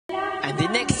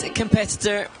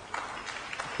competitor,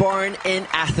 born in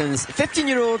Athens,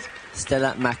 15-year-old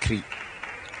Stella MAKRI.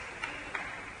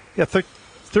 Yeah,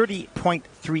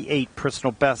 30.38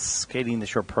 personal best, skating the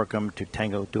short program to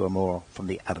Tango do Amor from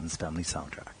the Addams Family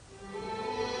soundtrack.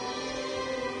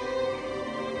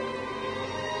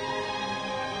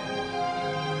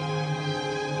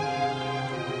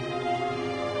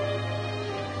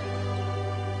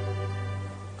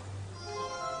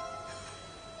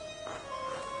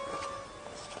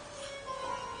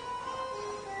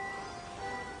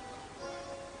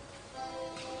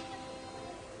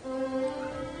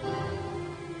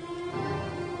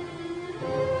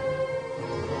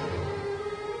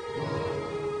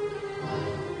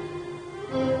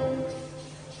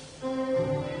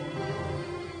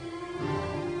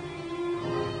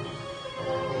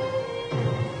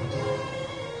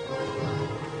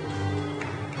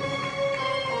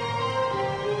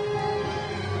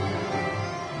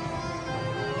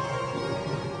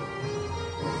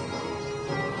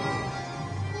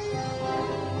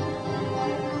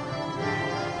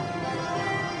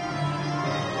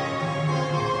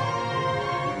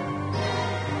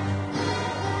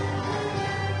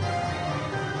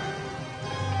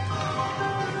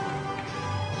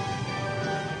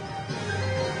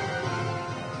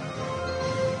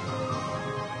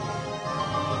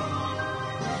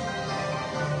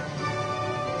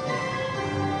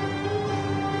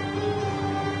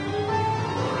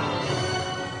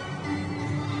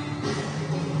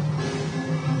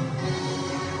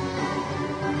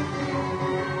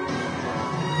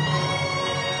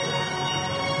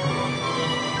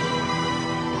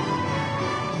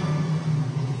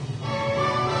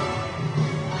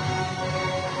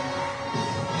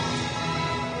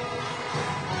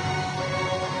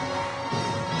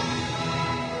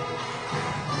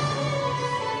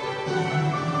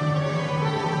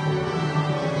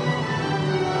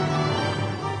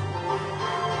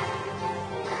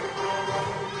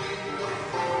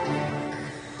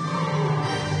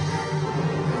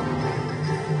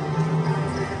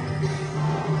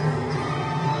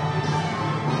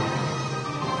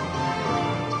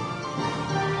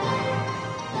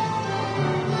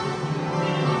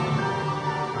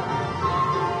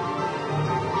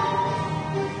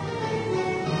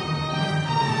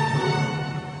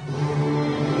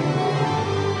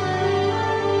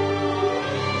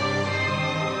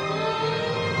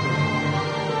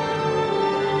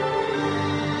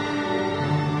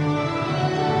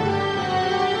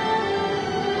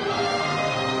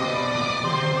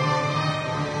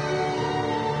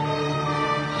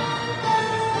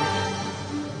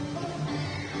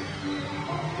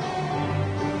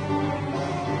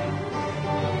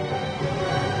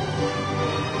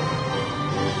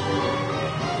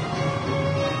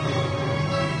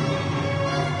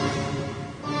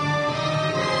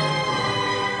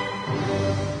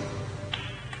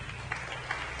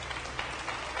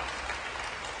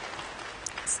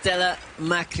 Stella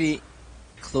MAKRI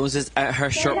closes out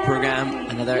her short program,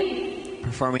 another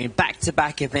performing in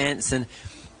back-to-back events, and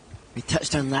we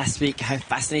touched on last week how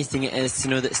fascinating it is to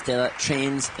know that Stella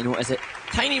trains in what is a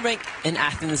tiny rink in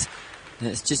Athens, and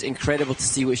it's just incredible to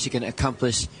see what she can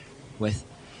accomplish with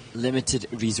limited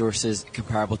resources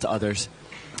comparable to others.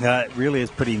 It really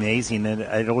is pretty amazing, and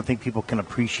I don't think people can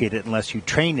appreciate it unless you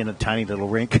train in a tiny little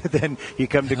rink. Then you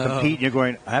come to compete and you're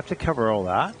going, I have to cover all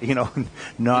that? You know,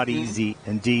 not easy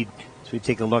indeed. So we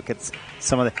take a look at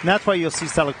some of the... And that's why you'll see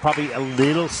Stella probably a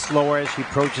little slower as she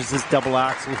approaches this double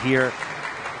axel here.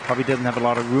 Probably doesn't have a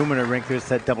lot of room in her rink. There's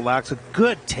that double axel.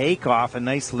 Good takeoff, a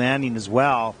nice landing as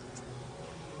well.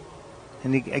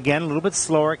 And again, a little bit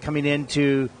slower coming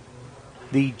into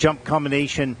the jump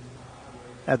combination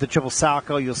at the triple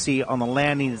salchow. You'll see on the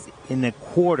landing in the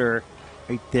quarter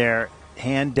right there,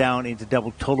 hand down into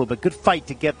double total, but good fight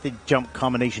to get the jump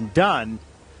combination done.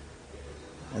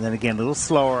 And then again, a little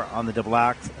slower on the double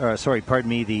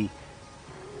the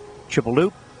triple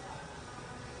loop.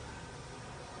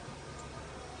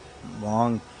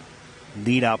 Long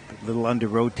lead up, a little under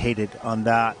rotated on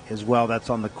that as well. That's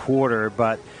on the quarter,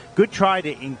 but good try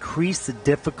to increase the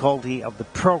difficulty of the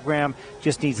program.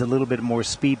 Just needs a little bit more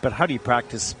speed, but how do you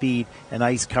practice speed and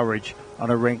ice coverage on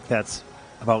a rink that's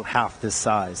about half this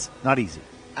size? Not easy.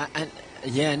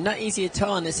 Yeah, not easy at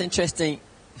all, and it's interesting.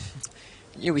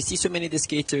 You know, we see so many of the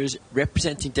skaters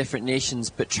representing different nations,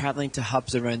 but traveling to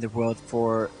hubs around the world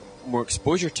for more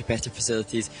exposure to better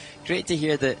facilities. Great to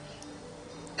hear that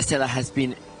Stella has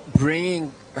been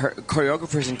bringing her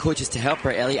choreographers and coaches to help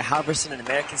her. Elliot Halverson, an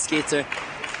American skater,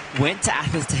 went to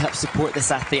Athens to help support this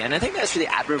athlete, and I think that's really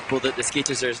admirable that the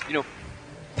skaters are, you know,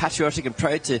 patriotic and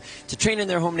proud to train in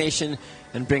their home nation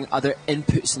and bring other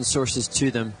inputs and sources to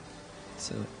them.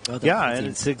 So, well done, yeah, and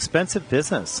it's expensive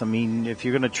business. I mean, if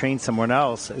you're going to train somewhere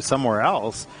else,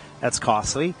 that's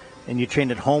costly. And you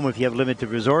train at home if you have limited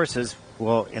resources.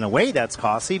 Well, in a way, that's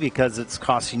costly because it's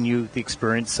costing you the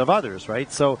experience of others,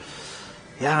 right? So,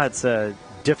 yeah, it's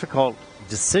difficult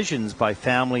decisions by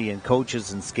family and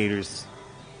coaches and skaters.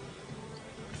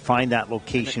 Find that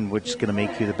location which is going to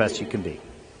make you the best you can be.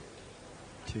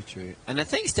 Too true. And I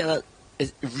think Stella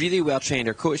is really well trained.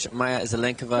 Her coach, Maya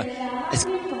Zelenkova,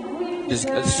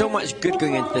 there's so much good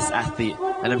going into this athlete,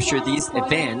 and I'm sure these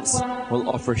events will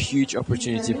offer huge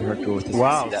opportunity for her growth.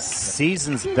 Wow,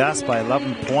 season's best by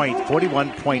 11 points,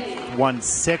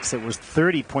 41.16. It was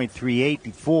 30.38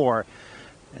 before,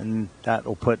 and that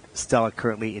will put Stella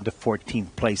currently into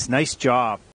 14th place. Nice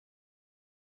job.